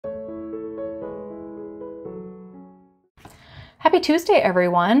Happy Tuesday,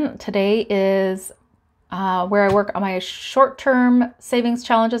 everyone. Today is where I work on my short-term savings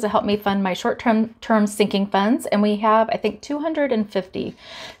challenges to help me fund my short-term sinking funds. And we have, I think, 250,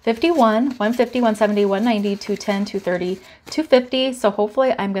 51, 150, 170, 190, 210, 230, 250. So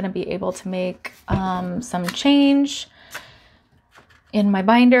hopefully I'm going to be able to make some change in my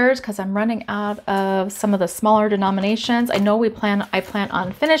binders because I'm running out of some of the smaller denominations. I know I plan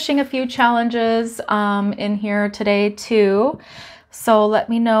on finishing a few challenges in here today too. So let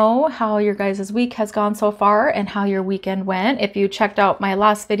me know how your guys' week has gone so far and how your weekend went. If you checked out my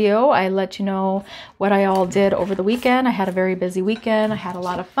last video, I let you know what I all did over the weekend. I had a very busy weekend. I had a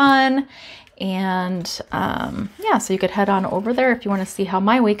lot of fun. And yeah, so you could head on over there if you want to see how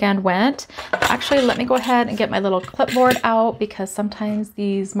my weekend went. Actually, let me go ahead and get my little clipboard out because sometimes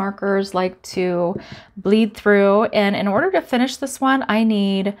these markers like to bleed through. And in order to finish this one, I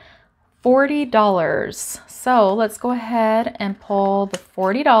need $40. So let's go ahead and pull the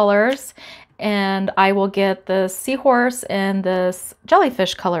 $40 and I will get the seahorse and this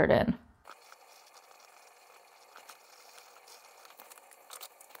jellyfish colored in.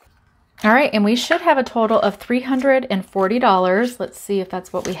 All right, and we should have a total of $340. Let's see if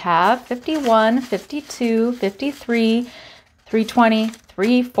that's what we have. 51, 52, 53, 320,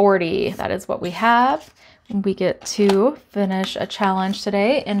 340. That is what we have. We get to finish a challenge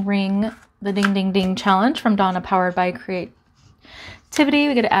today and ring the Ding Ding Ding challenge from Donna powered by Creativity.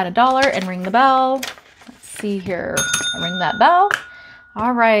 We get to add $1 and ring the bell. Let's see here. Ring that bell.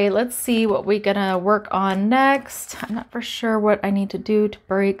 All right, let's see what we're gonna work on next. I'm not for sure what I need to do to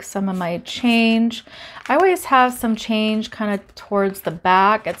break some of my change. I always have some change kind of towards the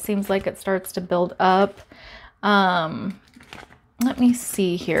back. It seems like it starts to build up. Let me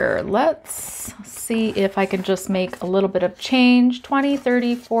see here. Let's see if I can just make a little bit of change. 20,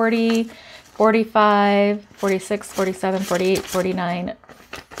 30, 40, 45, 46, 47, 48, 49,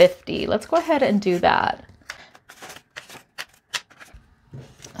 50. Let's go ahead and do that.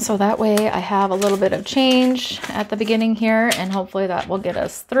 So that way I have a little bit of change at the beginning here and hopefully that will get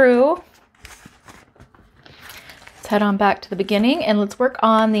us through. Let's head on back to the beginning and let's work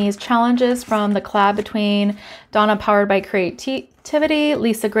on these challenges from the collab between Donna powered by Creativity,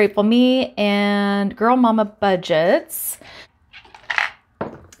 Lisa Grateful Me, and Girl Mama Budgets.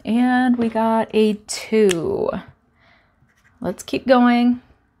 And we got a 2. Let's keep going.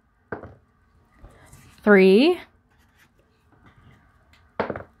 3,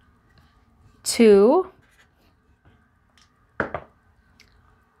 2,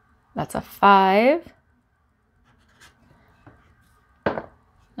 that's a 5,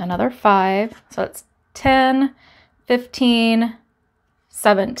 another 5, so it's 10, 15,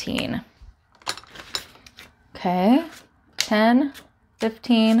 17. Okay, 10,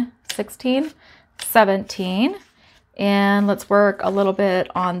 15, 16, 17. And let's work a little bit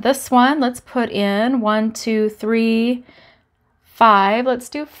on this one. Let's put in 1, 2, 3, 5. Let's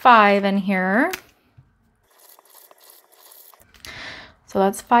do 5 in here. So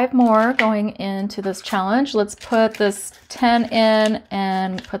that's 5 more going into this challenge. Let's put this 10 in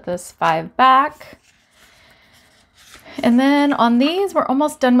and put this 5 back. And then on these, we're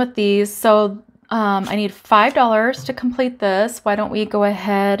almost done with these. So I need $5 to complete this. Why don't we go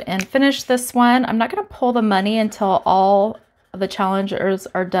ahead and finish this one? I'm not going to pull the money until all of the challengers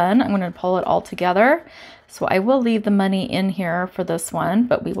are done. I'm going to pull it all together. So I will leave the money in here for this one,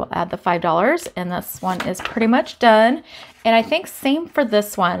 but we will add the $5 and this one is pretty much done. And I think same for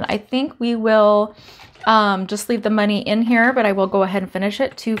this one. I think we will just leave the money in here, but I will go ahead and finish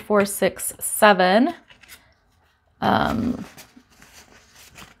it. 2, 4, 6, 7.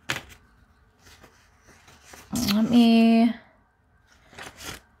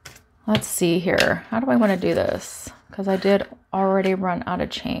 Let's see here. How do I want to do this? Because I did already run out of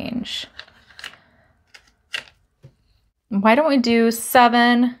change. Why don't we do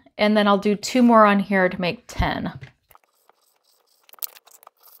 7 and then I'll do 2 more on here to make 10.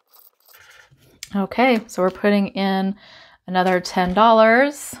 Okay, so we're putting in another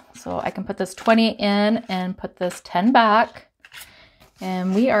 $10. So I can put this 20 in and put this 10 back.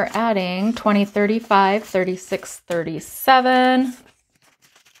 And we are adding 20, 35, 36, 37.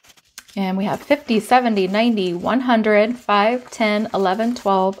 And we have 50, 70, 90, 100, 5, 10, 11,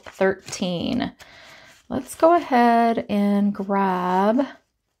 12, 13. Let's go ahead and grab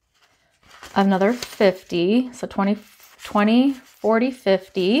another 50. So 20, 40,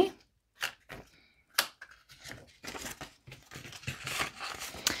 50.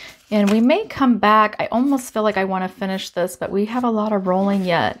 And we may come back. I almost feel like I want to finish this, but we have a lot of rolling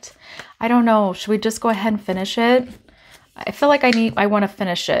yet. I don't know. Should we just go ahead and finish it? I feel like I want to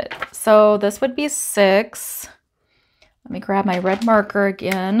finish it. So this would be 6. Let me grab my red marker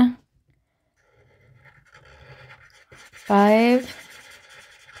again. 5.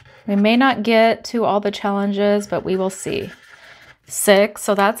 We may not get to all the challenges, but we will see. 6,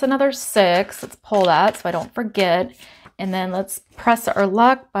 so that's another 6. Let's pull that so I don't forget. And then let's press our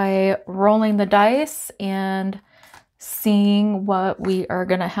luck by rolling the dice and seeing what we are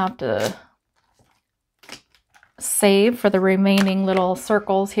gonna have to save for the remaining little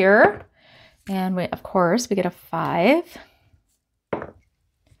circles here. And we, of course, we get a 5. We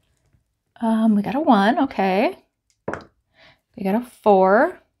got a 1, okay. We got a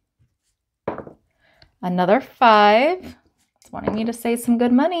 4. Another 5. It's wanting me to save some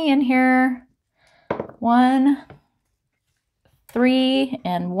good money in here. 1, 3,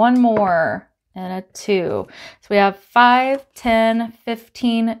 and 1 more, and a 2. So we have 5, 10,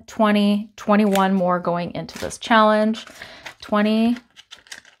 15, 20, 21 more going into this challenge. 21.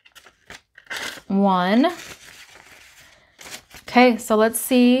 Okay, so let's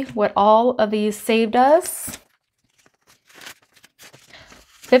see what all of these saved us.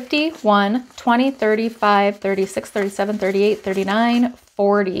 51, 20, 35, 36, 37, 38, 39,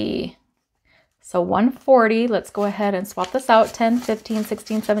 40. So 140, let's go ahead and swap this out. 10, 15,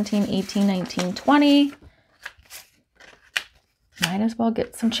 16, 17, 18, 19, 20. Might as well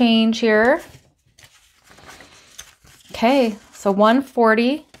get some change here. Okay, so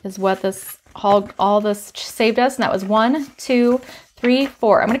 140 is what this all this saved us, and that was 1, 2, 3,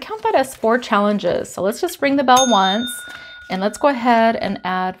 4. I'm going to count that as 4 challenges. So let's just ring the bell once, and let's go ahead and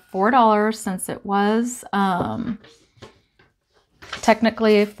add $4 since it was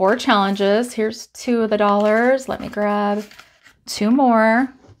technically 4 challenges. Here's 2 of the dollars. Let me grab 2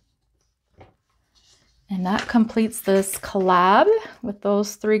 more. And that completes this collab with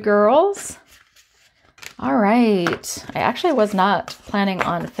those 3 girls. All right. I actually was not planning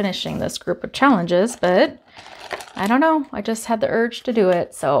on finishing this group of challenges, but I don't know. I just had the urge to do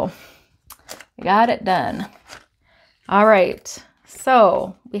it, so I got it done. All right.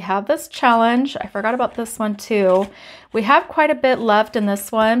 So we have this challenge. I forgot about this one too. We have quite a bit left in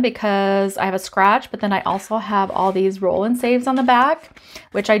this one because I have a scratch, but then I also have all these roll and saves on the back,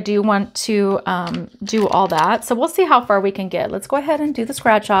 which I do want to do all that. So we'll see how far we can get. Let's go ahead and do the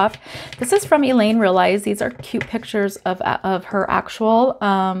scratch off. This is from Elaine Realize. These are cute pictures of her actual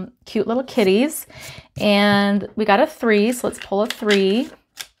cute little kitties. And we got a 3, so let's pull a 3.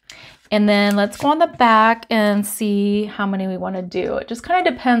 And then let's go on the back and see how many we want to do. It just kind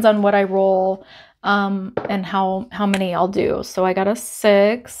of depends on what I roll and how many I'll do. So I got a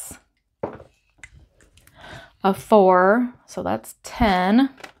 6, a 4, so that's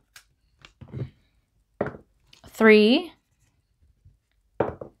 10, 3,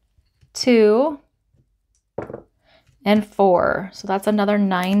 2, and 4. So that's another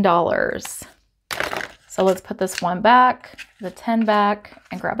 $9. So let's put this one back, the 10 back,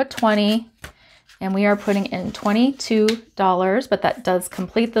 and grab a 20. And we are putting in $22, but that does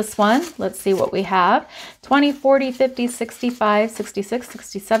complete this one. Let's see what we have. 20, 40, 50, 65, 66,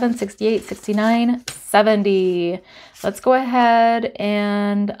 67, 68, 69, 70. Let's go ahead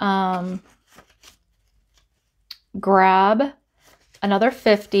and grab another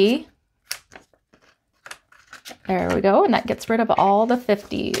 50. There we go, and that gets rid of all the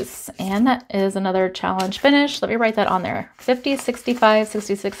 50s. And that is another challenge finished. Let me write that on there. 50, 65,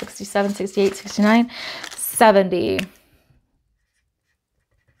 66, 67, 68, 69, 70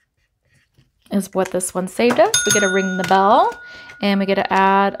 is what this one saved us. We get to ring the bell, and we get to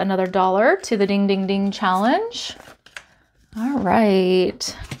add another $1 to the Ding Ding Ding challenge. All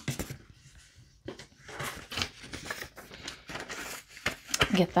right.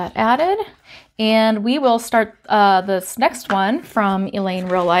 Get that added. And we will start this next one from Elaine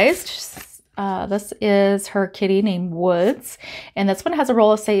Realized. This is her kitty named Woods. And this one has a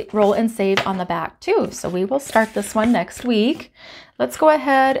roll and save on the back too. So we will start this one next week. Let's go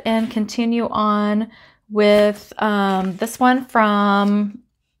ahead and continue on with this one from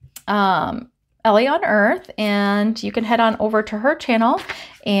Ellie on Earth. And you can head on over to her channel,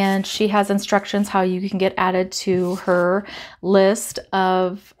 and she has instructions how you can get added to her list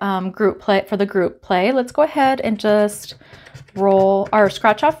of group play for the group play. Let's go ahead and just roll our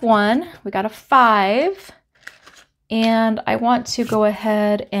scratch off 1. We got a 5, and I want to go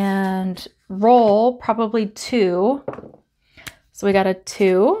ahead and roll probably 2. So we got a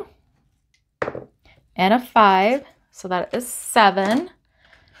 2 and a 5, so that is 7.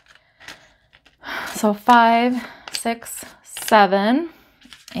 So 5, 6, 7.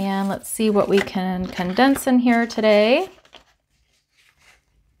 And let's see what we can condense in here today.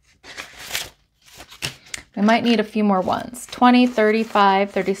 We might need a few more ones. 20, 35,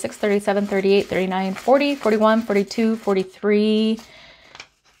 36, 37, 38, 39, 40, 41, 42, 43,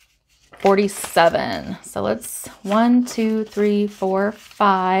 47. So let's 1, 2, 3, 4,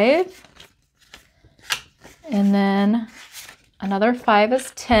 5. And then another 5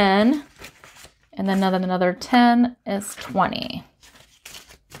 is 10. And then another 10 is 20.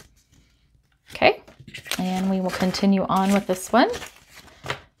 Okay. And we will continue on with this one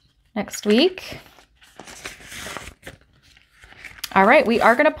next week. All right, we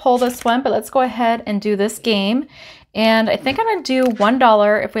are going to pull this one, but let's go ahead and do this game. And I think I'm going to do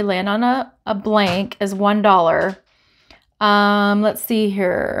 $1 if we land on a blank is $1. Let's see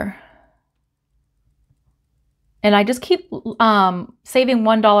here. And I just keep saving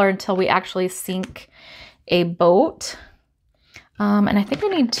 $1 until we actually sink a boat. And I think I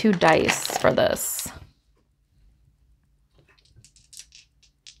need 2 dice for this.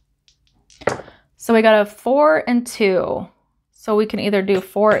 So we got a 4 and 2. So we can either do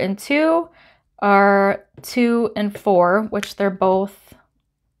 4 and 2 or 2 and 4, which they're both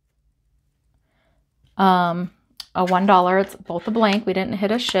a $1. It's both a blank. We didn't hit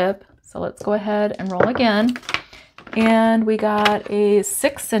a ship. So let's go ahead and roll again. And we got a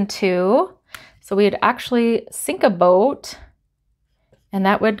 6 and 2. So we'd actually sink a boat, and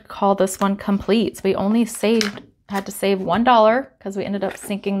that would call this one complete. So we only had to save $1 because we ended up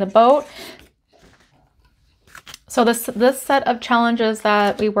sinking the boat. So this set of challenges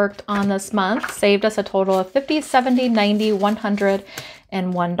that we worked on this month saved us a total of $50, $70, $90, $100,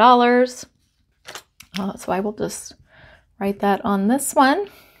 and $1. So I will just write that on this one.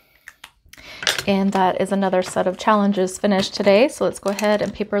 And that is another set of challenges finished today. So let's go ahead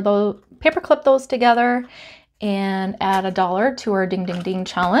and paper clip those together and add $1 to our Ding Ding Ding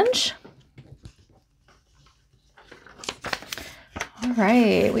challenge. All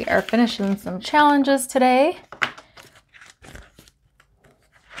right, we are finishing some challenges today.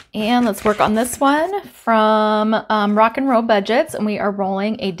 And let's work on this one from Rock and Roll Budgets, and we are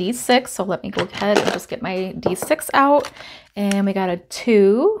rolling a D6. So let me go ahead and just get my D6 out. And we got a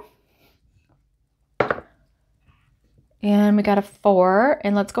 2. And we got a 4.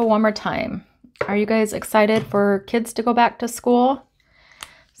 And let's go one more time. Are you guys excited for kids to go back to school?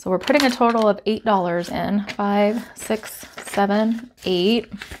 So we're putting a total of $8 in. 5, 6, 7,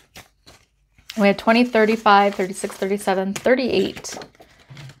 8. We had 20, 35, 36, 37, 38.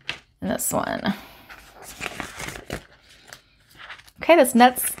 In this one. Okay, this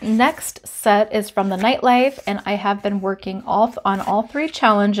next set is from the Nightlife, and I have been working on all 3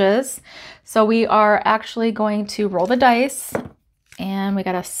 challenges. So we are actually going to roll the dice, and we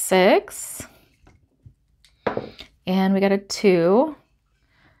got a 6, and we got a 2.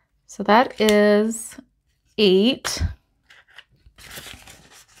 So that is 8.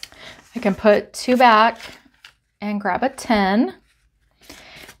 I can put 2 back and grab a 10.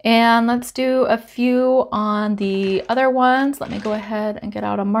 And let's do a few on the other ones. Let me go ahead and get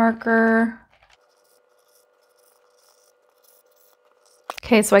out a marker.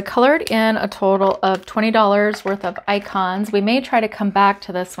 Okay, so I colored in a total of $20 worth of icons. We may try to come back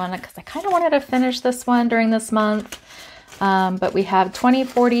to this one because I kind of wanted to finish this one during this month. But we have 20,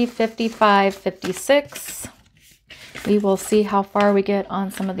 40, 55, 56. We will see how far we get on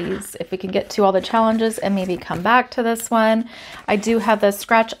some of these, if we can get to all the challenges and maybe come back to this one. I do have this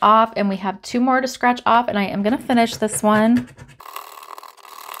scratch off, and we have 2 more to scratch off, and I am going to finish this one.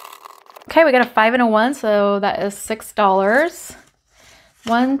 Okay, we got a 5 and a 1, so that is $6.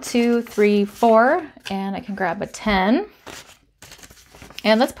 1, 2, 3, 4, and I can grab a 10.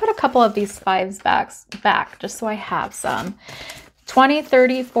 And let's put a couple of these 5s back just so I have some. 20,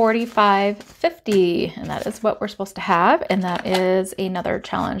 30, 45, 50, and that is what we're supposed to have, and that is another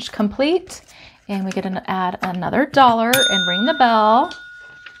challenge complete. And we get to add another $1 and ring the bell.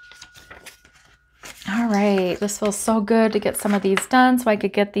 All right, this feels so good to get some of these done so I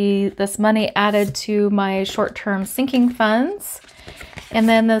could get this money added to my short-term sinking funds. And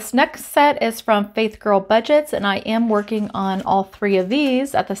then this next set is from Faith Girl Budgets, and I am working on all 3 of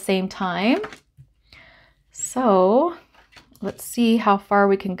these at the same time. So let's see how far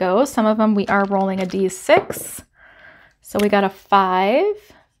we can go. Some of them we are rolling a D6. So we got a 5.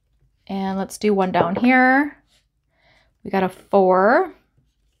 And let's do one down here. We got a 4.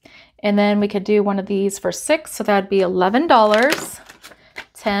 And then we could do one of these for 6. So that'd be $11.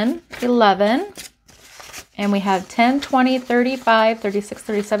 10, 11. And we have 10, 20, 35, 36,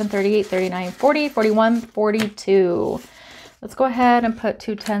 37, 38, 39, 40, 41, 42. Let's go ahead and put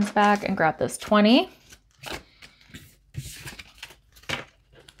 2 10s back and grab this 20.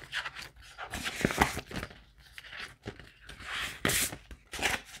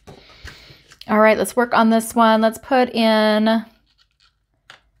 All right, let's work on this one. Let's put in,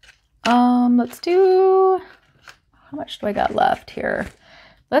 let's do, how much do I got left here?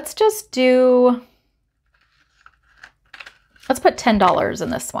 Let's just do, let's put $10 in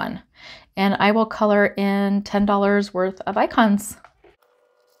this one. And I will color in $10 worth of icons.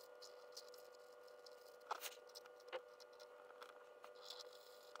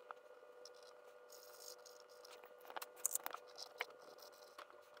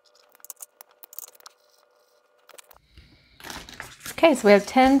 Okay, so we have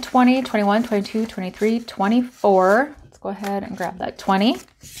 10, 20, 21, 22, 23, 24. Let's go ahead and grab that 20.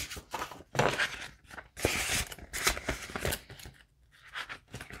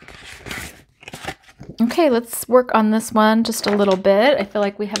 Okay, let's work on this one just a little bit. I feel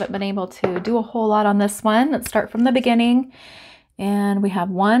like we haven't been able to do a whole lot on this one. Let's start from the beginning. And we have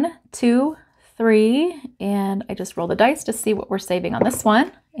 1, 2, 3, and I just roll the dice to see what we're saving on this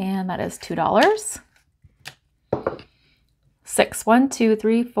one. And that is $2. 6, 1, 2,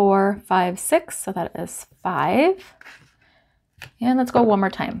 3, 4, 5, 6. So that is 5. And let's go one more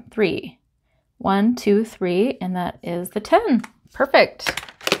time. 3, 1, 2, 3, and that is the 10. Perfect.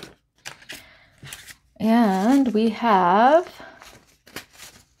 And we have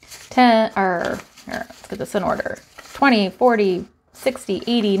 10, or here, let's get this in order. 20, 40, 60,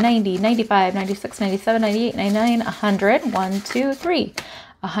 80, 90, 95, 96, 97, 98, 99, 100. 1, 2, 3.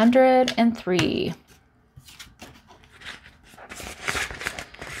 103.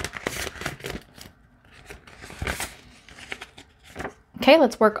 Okay,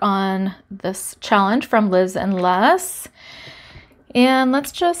 let's work on this challenge from Liz and Les. And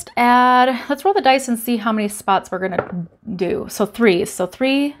let's just add, let's roll the dice and see how many spots we're gonna do. So 3, so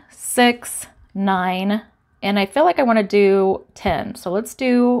 3, 6, 9, and I feel like I wanna do 10. So let's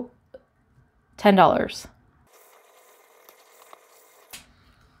do $10.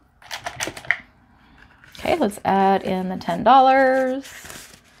 Okay, let's add in the $10.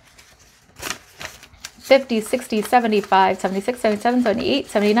 50, 60, 75, 76, 77, 78,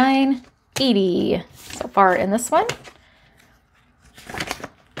 79, 80 so far in this one.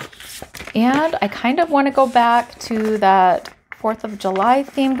 And I kind of want to go back to that 4th of July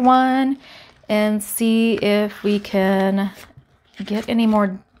themed one and see if we can get any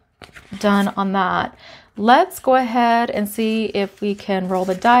more done on that. Let's go ahead and see if we can roll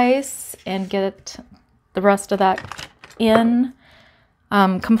the dice and get the rest of that in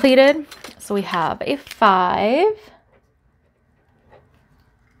completed. So we have a 5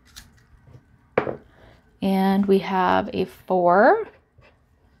 and we have a 4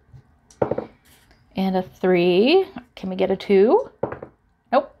 and a 3. Can we get a 2?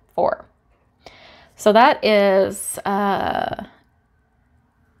 Nope, 4. So that is 9,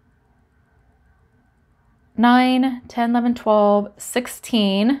 10, 11, 12,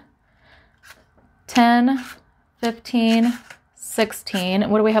 16, 10, 15, 16.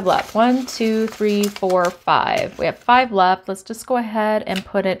 What do we have left? 1, 2, 3, 4, 5. We have 5 left. Let's just go ahead and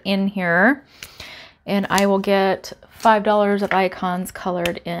put it in here. And I will get $5 of icons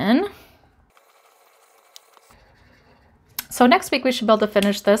colored in. So next week we should be able to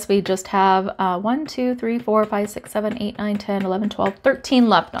finish this. We just have 1, 2, 3, 4, 5, 6, 7, 8, 9, 10, 11, 12, 13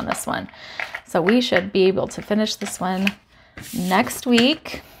 left on this one. So we should be able to finish this one next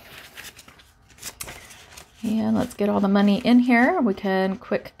week. And let's get all the money in here. We can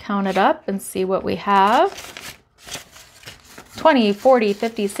quick count it up and see what we have. 20, 40,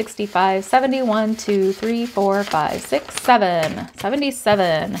 50, 65, 71, 2, 3, 4, 5, 6, 7,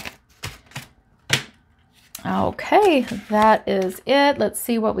 77. Okay, that is it. Let's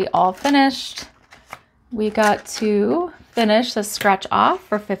see what we all finished. We got to finish the scratch off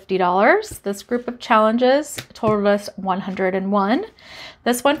for $50. This group of challenges totaled us 101.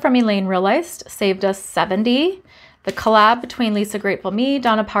 This one from Elaine Realized saved us 70. The collab between Lisa Grateful Me,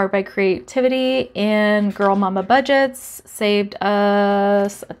 Donna Powered by Creativity, and Girl Mama Budgets saved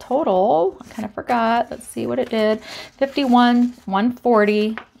us a total, I kind of forgot, let's see what it did, 51,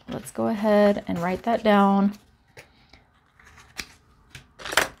 140. Let's go ahead and write that down.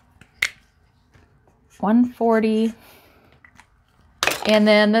 140. And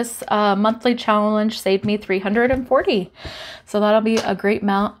then this monthly challenge saved me 340. So that'll be a great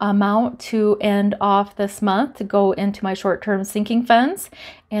amount to end off this month to go into my short-term sinking funds.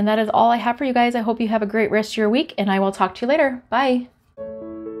 And that is all I have for you guys. I hope you have a great rest of your week, and I will talk to you later. Bye.